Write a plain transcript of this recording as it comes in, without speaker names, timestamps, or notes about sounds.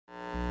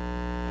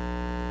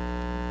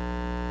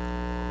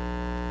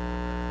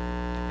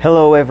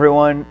Hello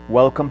everyone,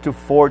 welcome to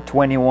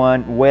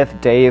 421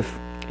 with Dave.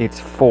 It's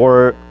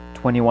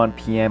 4:21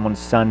 p.m. on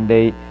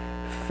Sunday,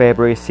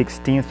 February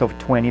 16th of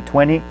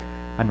 2020,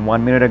 and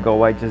 1 minute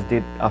ago I just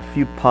did a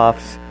few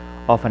puffs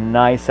of a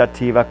nice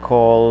sativa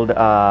called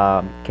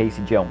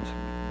Casey Jones.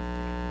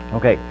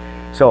 Okay,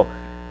 so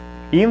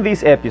in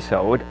this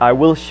episode I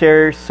will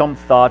share some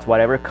thoughts,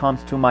 whatever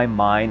comes to my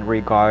mind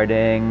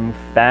regarding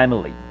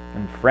family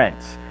and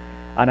friends.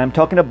 And I'm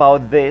talking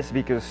about this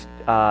because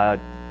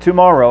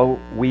tomorrow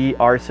we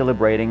are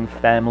celebrating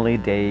Family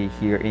Day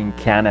here in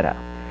Canada.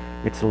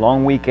 It's a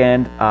long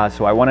weekend,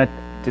 so I wanted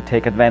to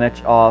take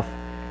advantage of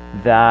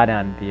that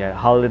and the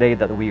holiday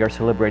that we are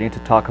celebrating to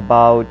talk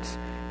about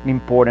the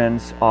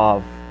importance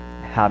of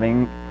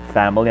having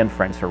family and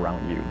friends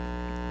around you,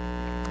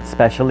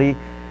 especially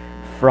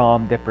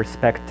from the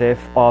perspective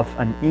of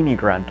an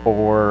immigrant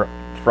or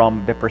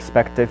from the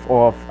perspective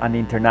of an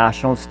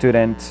international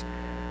student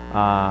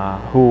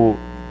who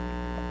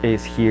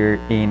is here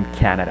in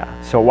Canada.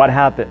 So what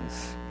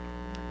happens?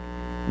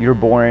 You're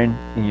born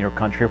in your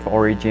country of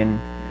origin,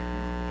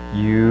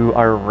 you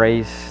are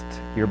raised,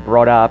 you're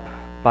brought up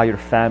by your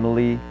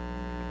family,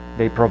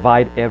 they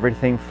provide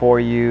everything for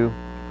you,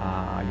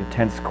 you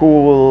attend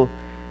school,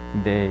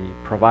 they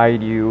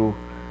provide you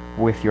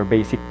with your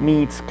basic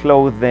needs,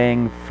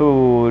 clothing,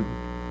 food,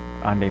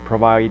 and they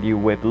provide you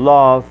with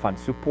love and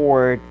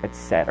support,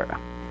 etc.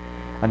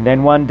 And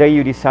then one day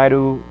you decide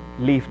to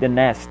leave the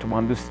nest.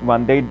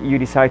 One day you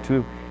decide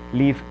to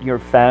leave your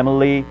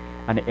family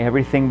and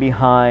everything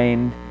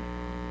behind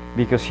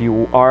because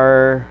you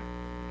are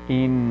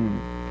in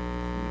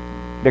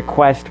the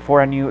quest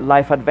for a new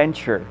life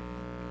adventure.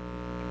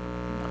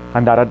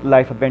 And that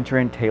life adventure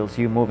entails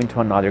you moving to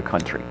another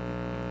country.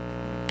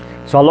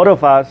 So a lot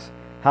of us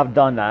have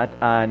done that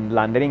and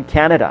landed in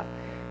Canada.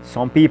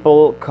 Some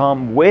people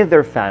come with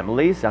their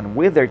families and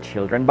with their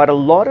children, but a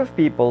lot of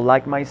people,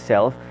 like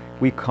myself,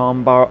 we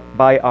come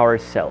by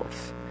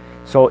ourselves.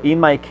 So in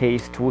my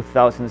case,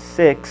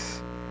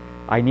 2006,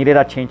 I needed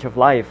a change of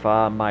life.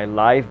 My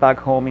life back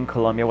home in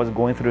Colombia was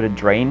going through the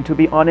drain, to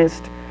be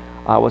honest.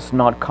 I was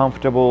not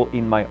comfortable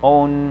in my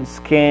own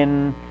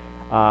skin.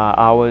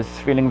 I was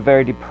feeling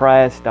very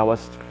depressed. I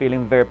was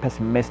feeling very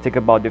pessimistic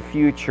about the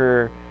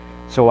future.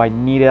 So I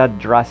needed a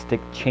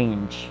drastic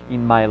change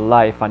in my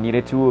life. I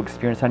needed to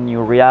experience a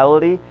new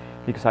reality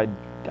because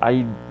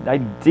I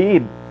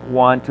did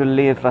want to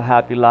live a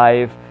happy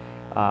life.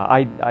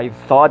 I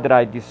thought that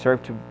I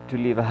deserved to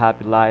live a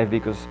happy life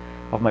because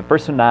of my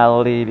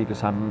personality,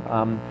 because I'm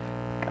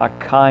a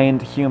kind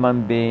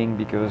human being,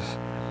 because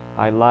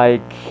I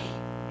like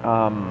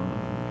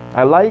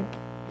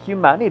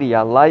humanity,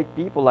 I like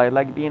people, I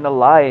like being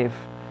alive,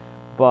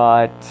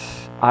 but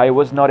I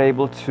was not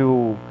able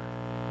to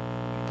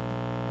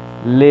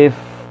live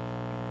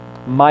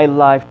my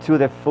life to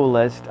the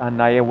fullest,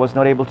 and I was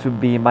not able to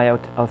be my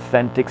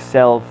authentic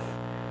self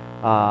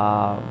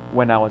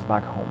when I was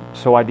back home.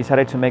 So I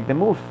decided to make the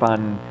move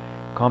and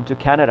come to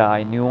Canada.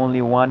 I knew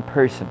only one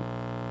person,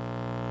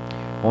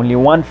 only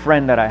one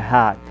friend that I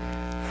had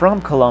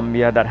from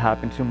Colombia that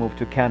happened to move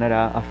to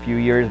Canada a few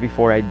years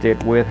before I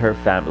did with her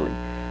family.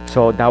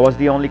 So that was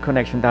the only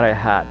connection that I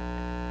had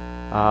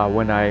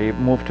when I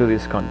moved to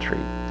this country.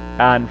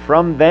 And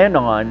from then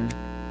on,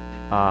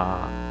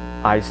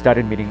 I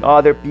started meeting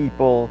other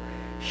people.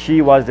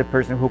 She was the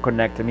person who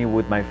connected me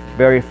with my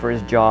very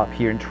first job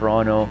here in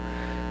Toronto.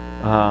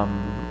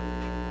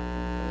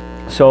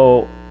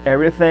 So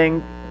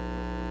everything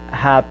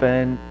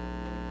happened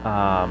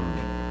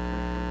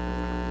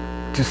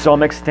to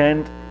some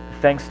extent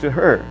thanks to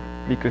her,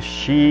 because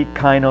she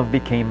kind of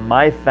became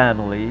my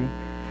family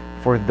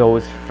for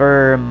those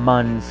first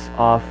months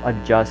of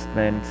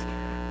adjustment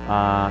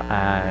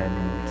and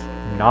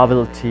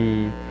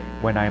novelty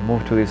when I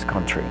moved to this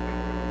country.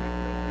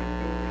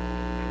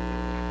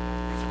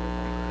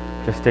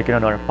 Just taking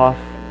another puff.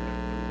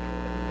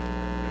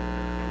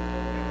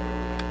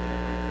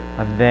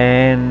 And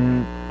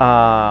then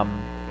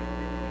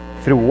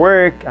through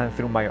work and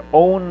through my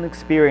own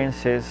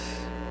experiences,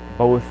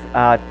 both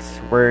at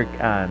work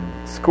and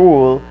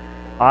school,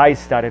 I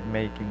started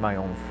making my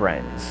own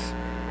friends.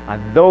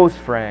 And those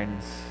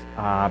friends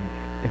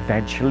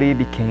eventually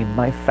became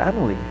my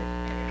family,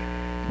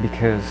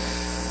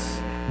 because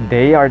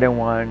they are the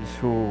ones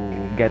who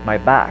get my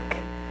back.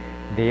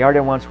 They are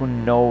the ones who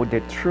know the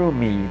true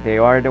me. They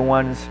are the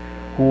ones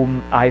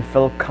whom I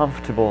felt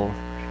comfortable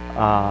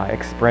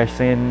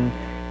expressing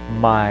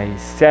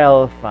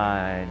myself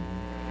and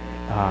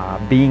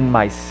being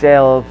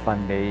myself,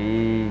 and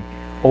they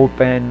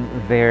open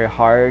their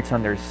hearts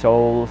and their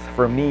souls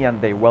for me,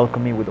 and they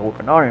welcome me with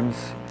open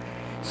arms.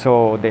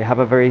 So they have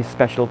a very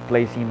special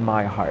place in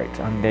my heart,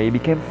 and they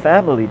became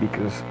family,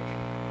 because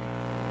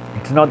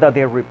it's not that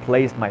they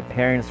replaced my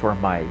parents or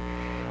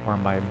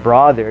my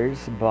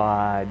brothers,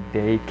 but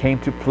they came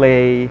to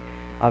play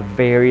a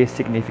very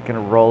significant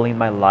role in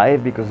my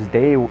life, because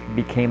they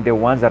became the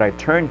ones that I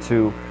turned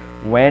to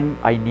when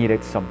I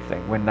needed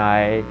something, when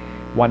I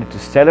wanted to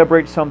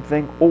celebrate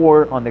something,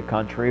 or on the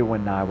contrary,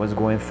 when I was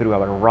going through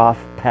a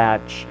rough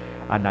patch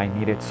and I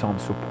needed some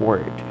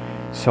support.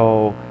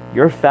 So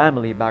your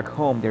family back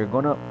home, they're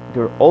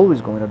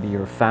always going to be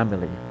your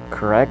family,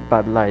 correct?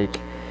 But like,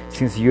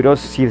 since you don't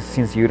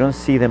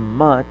see them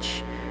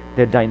much,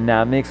 the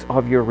dynamics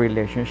of your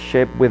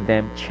relationship with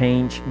them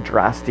change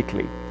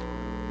drastically.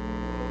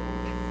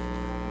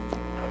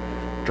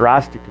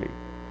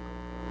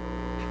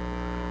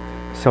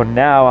 So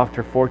now,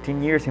 after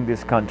 14 years in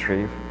this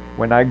country,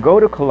 when I go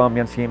to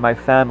Colombia and see my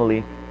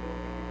family,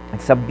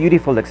 it's a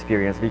beautiful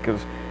experience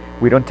because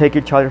we don't take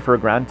each other for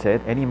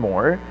granted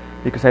anymore.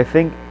 Because I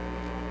think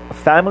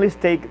families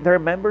take their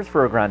members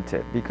for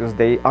granted because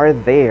they are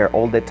there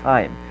all the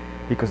time,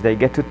 because they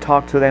get to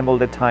talk to them all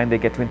the time, they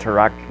get to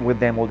interact with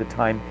them all the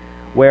time.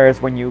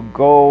 Whereas when you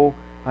go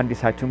and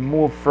decide to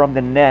move from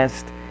the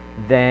nest,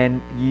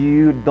 then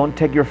you don't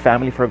take your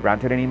family for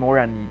granted anymore,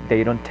 and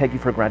they don't take you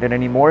for granted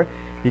anymore,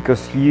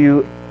 because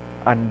you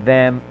and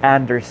them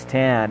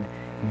understand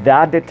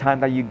that the time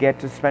that you get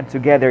to spend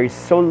together is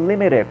so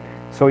limited,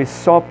 so it's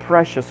so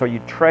precious, so you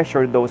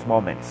treasure those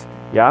moments.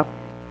 Yeah.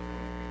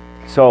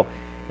 So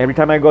every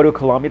time I go to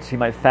Colombia to see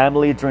my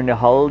family during the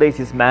holidays,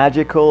 it's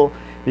magical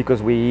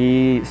because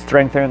we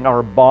strengthen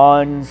our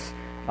bonds,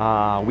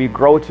 we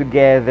grow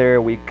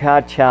together, we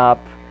catch up,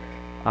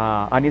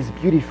 and it's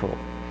beautiful.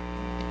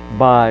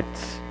 But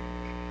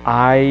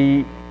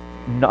I'm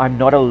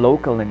not a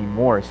local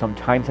anymore.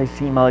 Sometimes I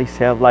see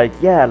myself like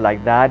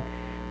that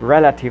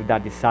relative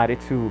that decided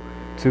to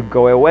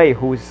go away,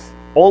 who is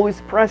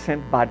always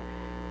present but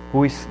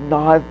who is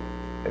not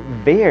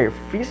there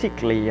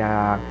physically,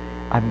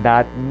 and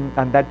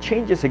that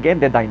changes again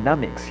the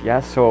dynamics.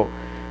 Yeah. So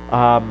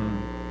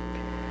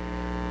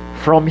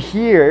from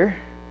here,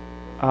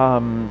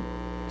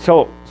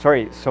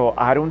 so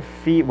I don't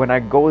feel, when I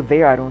go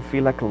there, I don't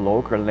feel like a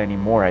local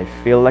anymore. I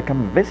feel like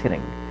I'm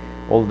visiting,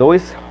 although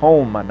it's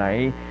home and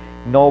I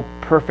know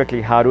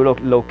perfectly how to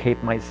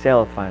locate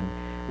myself and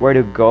where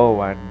to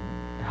go and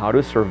how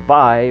to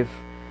survive.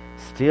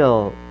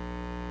 Still,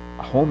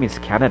 home is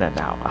Canada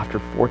now. After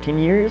 14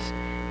 years,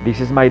 this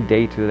is my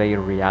day-to-day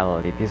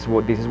reality. This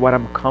is what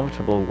I'm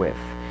comfortable with.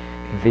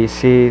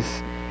 This is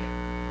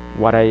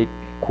what I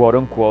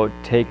quote-unquote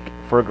take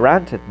for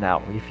granted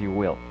now, if you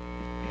will.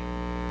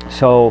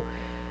 So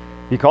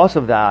because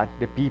of that,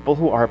 the people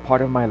who are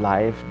part of my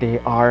life, they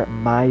are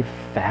my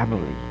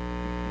family.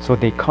 So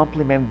they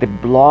complement the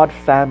blood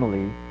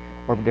family,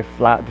 or the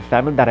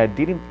family that I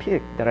didn't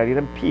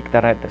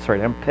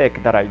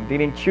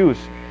choose.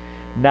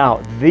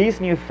 Now, this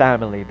new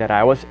family that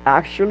I was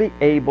actually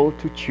able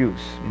to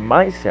choose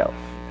myself,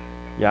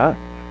 yeah,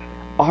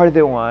 are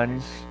the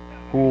ones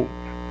who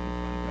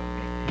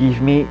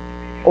give me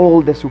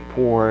all the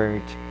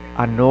support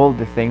and all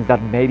the things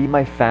that maybe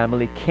my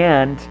family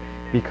can't,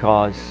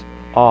 because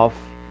of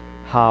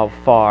how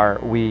far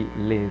we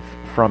live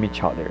from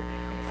each other.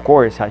 Of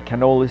course, I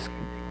can always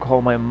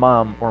call my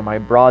mom or my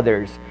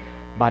brothers,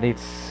 but the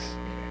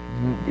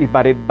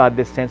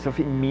sense of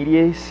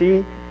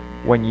immediacy,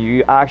 when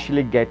you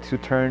actually get to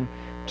turn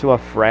to a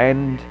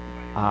friend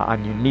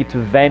and you need to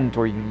vent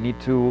or you need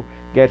to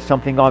get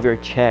something off your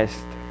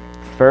chest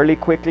fairly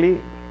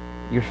quickly,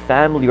 your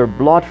family, your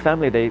blood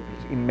family, they,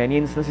 in many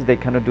instances, they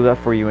cannot do that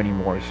for you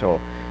anymore. So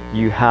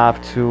you have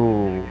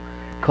to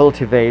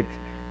cultivate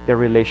the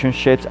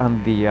relationships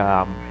and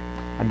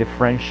the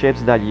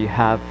friendships that you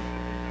have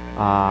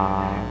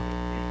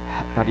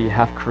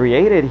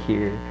created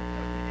here,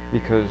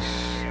 because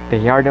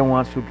they are the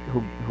ones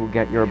who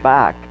get your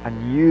back,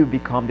 and you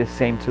become the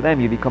same to them.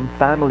 You become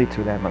family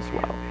to them as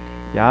well.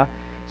 Yeah.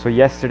 So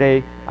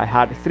yesterday I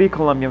had 3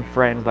 Colombian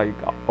friends like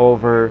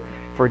over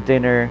for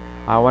dinner.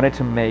 I wanted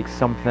to make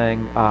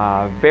something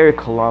very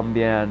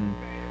Colombian.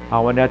 I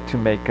wanted to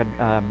make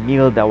a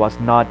meal that was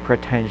not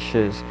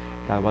pretentious,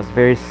 that was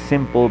very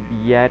simple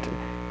yet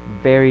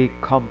very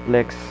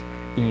complex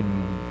in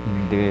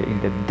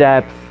the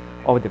depth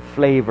of the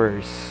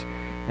flavors,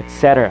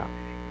 etc.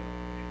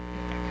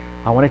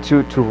 I wanted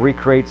to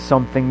recreate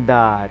something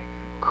that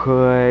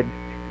could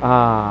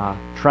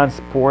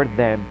transport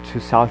them to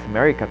South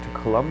America, to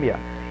Colombia,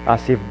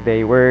 as if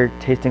they were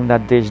tasting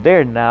that dish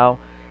there now,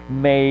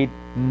 made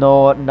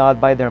not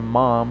by their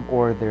mom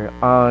or their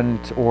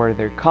aunt or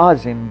their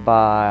cousin,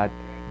 but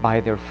by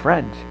their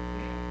friend,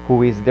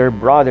 who is their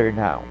brother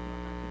now.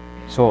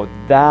 So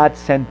that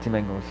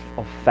sentiment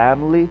of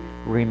family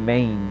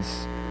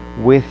remains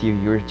with you.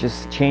 You're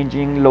just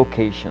changing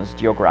locations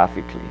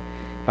geographically,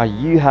 but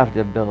you have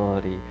the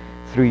ability,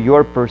 through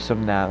your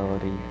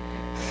personality,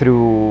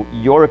 through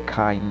your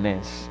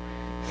kindness,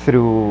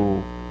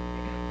 through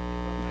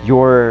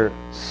your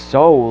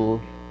soul,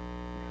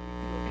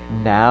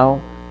 now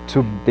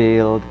to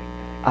build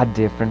a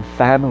different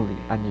family.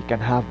 And you can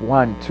have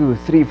 1, 2,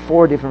 3,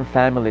 4 different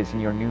families in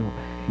your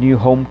new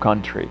home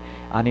country,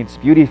 and it's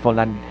beautiful.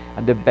 And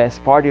the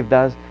best part of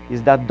that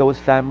is that those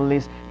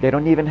families, they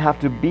don't even have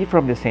to be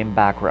from the same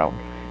background.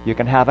 You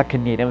can have a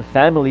Canadian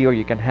family, or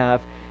you can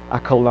have a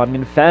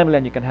Colombian family,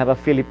 and you can have a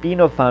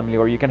Filipino family,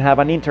 or you can have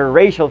an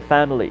interracial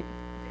family,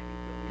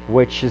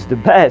 which is the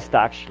best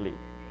actually.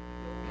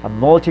 A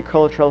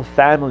multicultural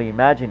family.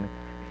 Imagine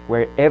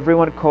where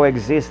everyone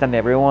coexists and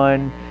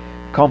everyone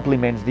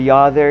complements the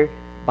other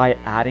by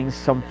adding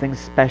something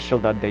special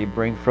that they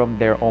bring from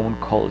their own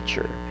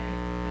culture.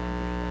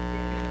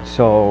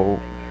 So,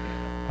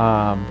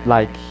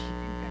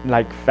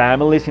 like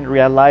families in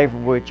real life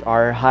which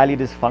are highly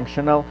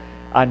dysfunctional,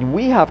 and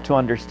we have to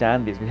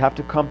understand this. We have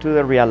to come to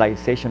the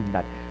realization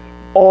that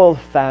all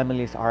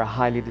families are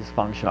highly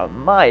dysfunctional.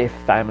 My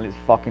family is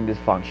fucking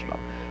dysfunctional.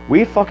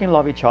 We fucking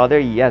love each other,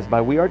 yes,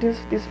 but we are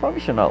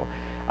dysfunctional.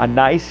 And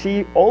I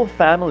see all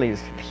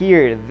families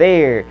here,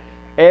 there,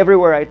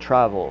 everywhere I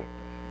travel.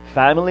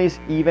 Families,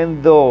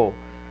 even though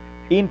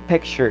in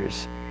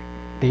pictures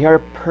they are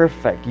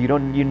perfect, you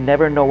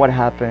never know what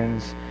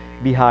happens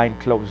behind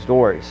closed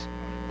doors.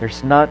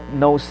 There's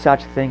no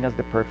such thing as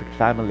the perfect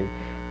family.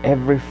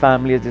 Every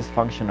family is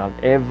dysfunctional.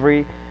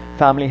 Every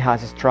family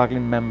has a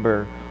struggling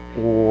member,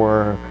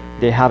 or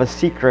they have a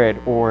secret,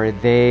 or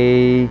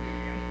they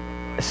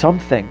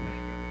something,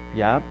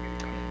 yeah.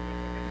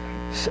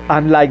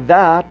 And like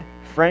that,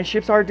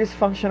 friendships are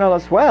dysfunctional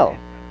as well.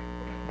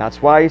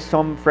 That's why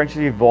some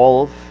friendships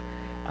evolve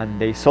and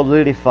they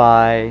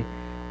solidify,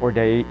 or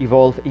they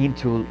evolve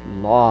into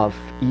love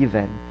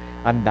even.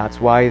 And that's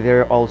why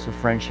there are also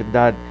friendships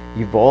that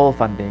evolve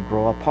and they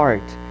grow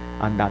apart,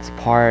 and that's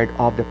part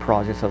of the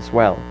process as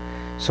well.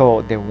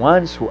 So the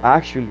ones who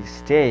actually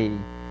stay,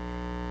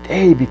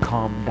 they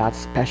become that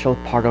special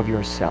part of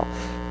yourself,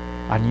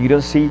 and you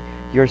don't see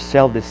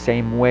yourself the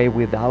same way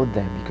without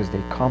them, because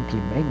they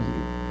complement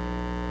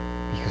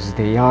you, because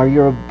they are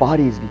your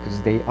buddies,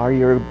 because they are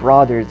your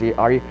brothers, they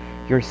are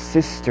your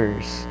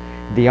sisters,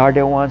 they are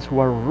the ones who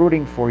are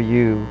rooting for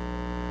you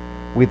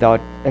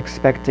without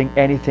expecting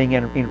anything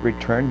in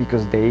return,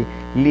 because they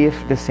live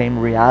the same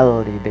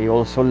reality. They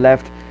also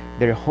left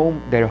their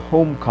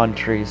home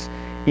countries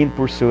in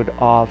pursuit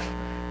of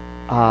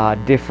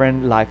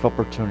different life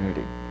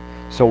opportunity.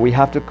 So we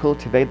have to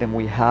cultivate them.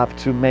 We have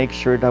to make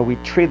sure that we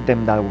treat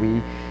them, that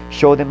we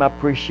show them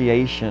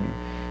appreciation,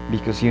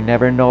 because you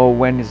never know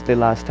when is the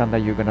last time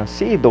that you're gonna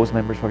see those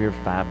members of your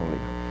family.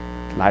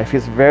 Life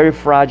is very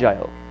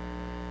fragile,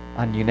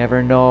 and you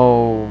never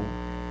know.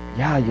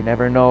 You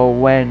never know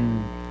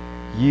when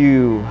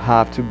you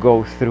have to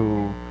go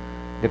through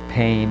the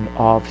pain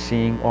of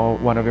seeing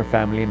one of your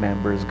family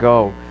members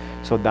go.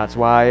 So that's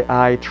why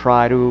I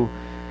try to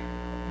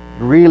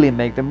really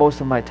make the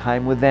most of my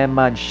time with them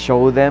and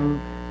show them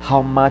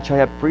how much I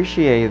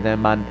appreciate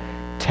them, and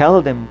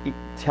tell them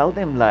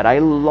that I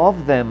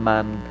love them,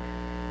 and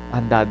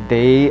that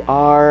they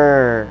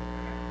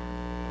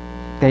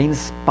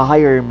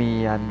inspire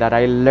me, and that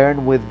I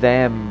learn with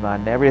them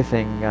and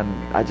everything. And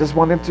I just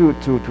want them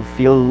to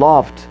feel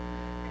loved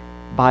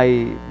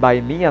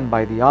by me and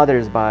by the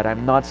others, but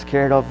I'm not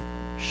scared of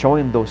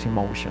showing those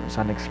emotions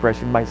and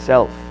expressing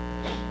myself.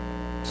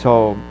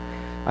 So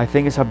I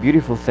think it's a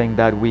beautiful thing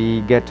that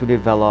we get to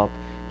develop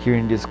here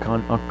in this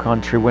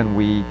country, when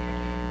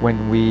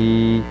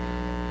we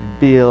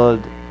build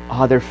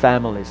other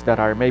families that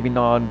are maybe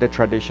not the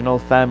traditional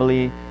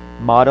family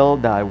model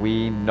that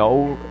we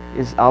know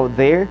is out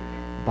there,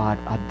 but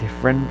a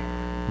different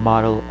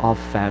model of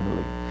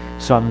family.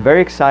 So I'm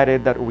very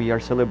excited that we are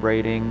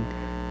celebrating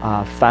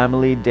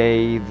Family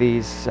Day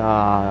this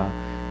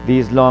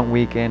long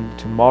weekend.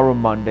 Tomorrow,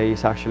 Monday,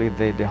 is actually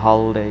the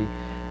holiday.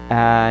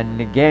 And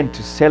again,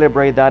 to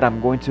celebrate that, I'm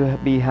going to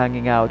be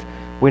hanging out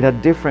with a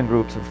different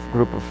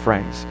group of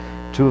friends,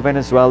 two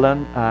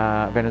Venezuelans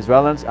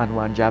and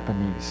one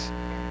Japanese.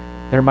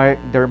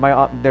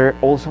 They're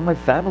also my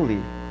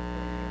family.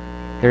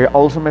 They're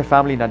also my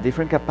family in a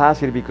different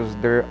capacity, because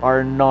they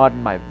are not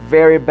my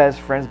very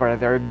best friends, but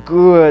they're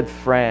good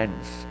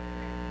friends.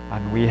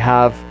 And we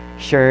have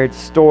shared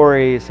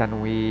stories, and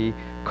we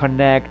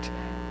connect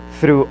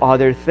through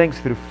other things,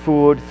 through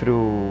food,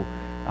 through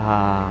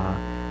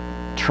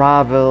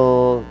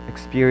travel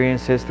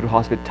experiences, through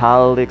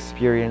hospitality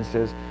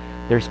experiences.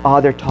 There's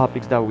other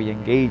topics that we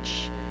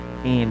engage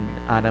in,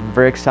 and I'm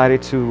very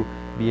excited to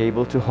be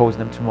able to host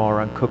them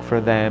tomorrow and cook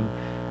for them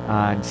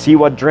and see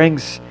what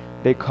drinks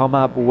they come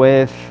up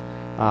with,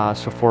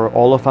 so for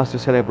all of us to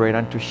celebrate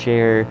and to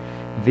share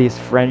this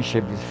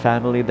friendship, this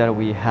family that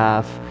we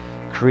have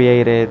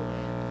created,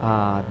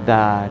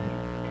 that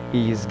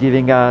is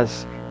giving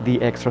us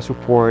the extra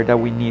support that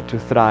we need to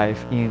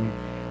thrive in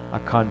a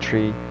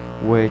country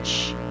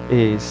which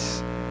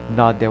is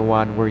not the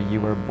one where you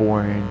were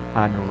born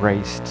and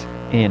raised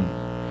in.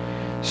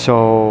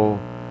 So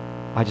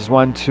I just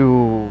want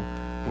to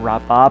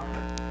wrap up,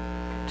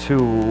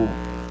 to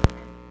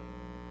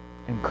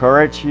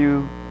encourage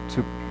you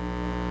to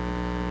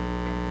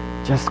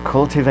just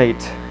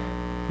cultivate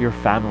your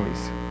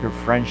families, your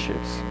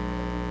friendships.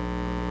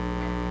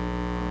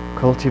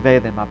 Cultivate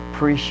them,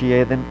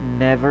 appreciate them,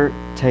 never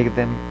take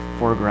them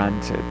for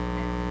granted.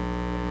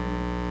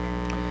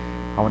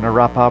 I want to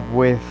wrap up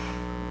with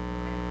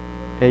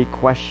a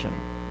question.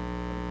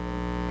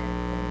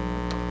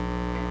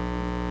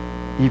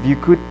 If you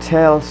could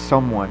tell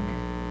someone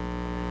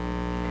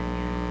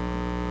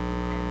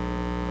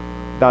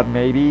that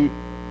maybe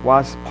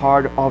was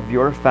part of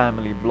your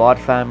family, blood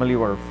family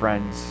or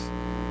friends,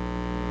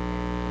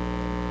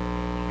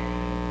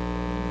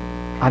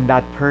 and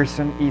that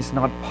person is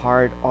not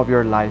part of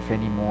your life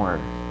anymore,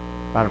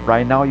 but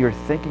right now you're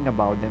thinking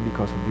about them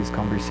because of this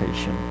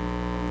conversation.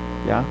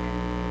 Yeah,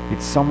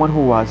 it's someone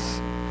who was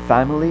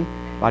family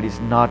but is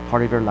not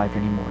part of your life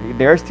anymore.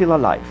 They're still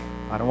alive.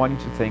 I don't want you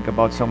to think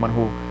about someone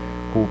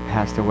who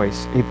passed away.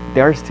 If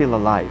they're still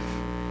alive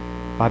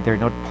but they're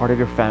not part of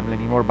your family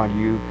anymore, but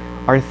you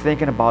are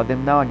thinking about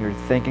them now, and you're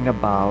thinking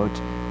about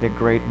the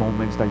great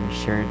moments that you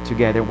shared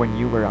together when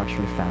you were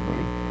actually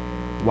family,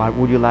 what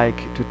would you like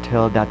to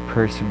tell that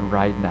person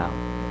right now?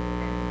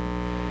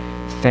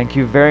 Thank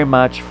you very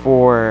much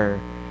for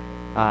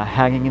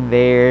hanging in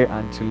there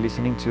and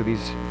listening to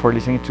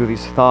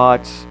these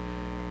thoughts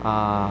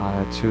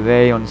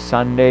today on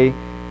Sunday.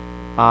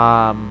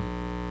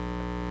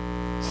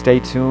 Stay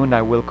tuned.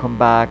 I will come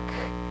back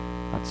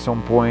at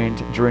some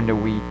point during the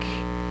week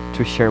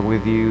to share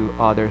with you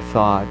other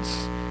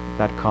thoughts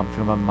that come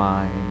through my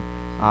mind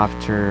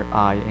after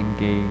I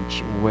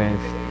engage with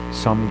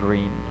some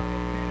green.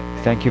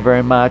 Thank you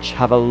very much.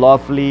 Have a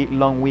lovely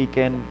long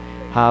weekend.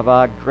 Have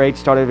a great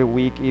start of the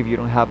week if you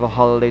don't have a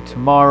holiday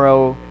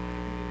tomorrow.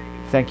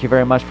 Thank you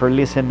very much for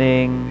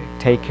listening.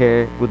 Take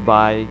care.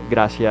 Goodbye.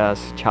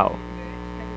 Gracias. Ciao.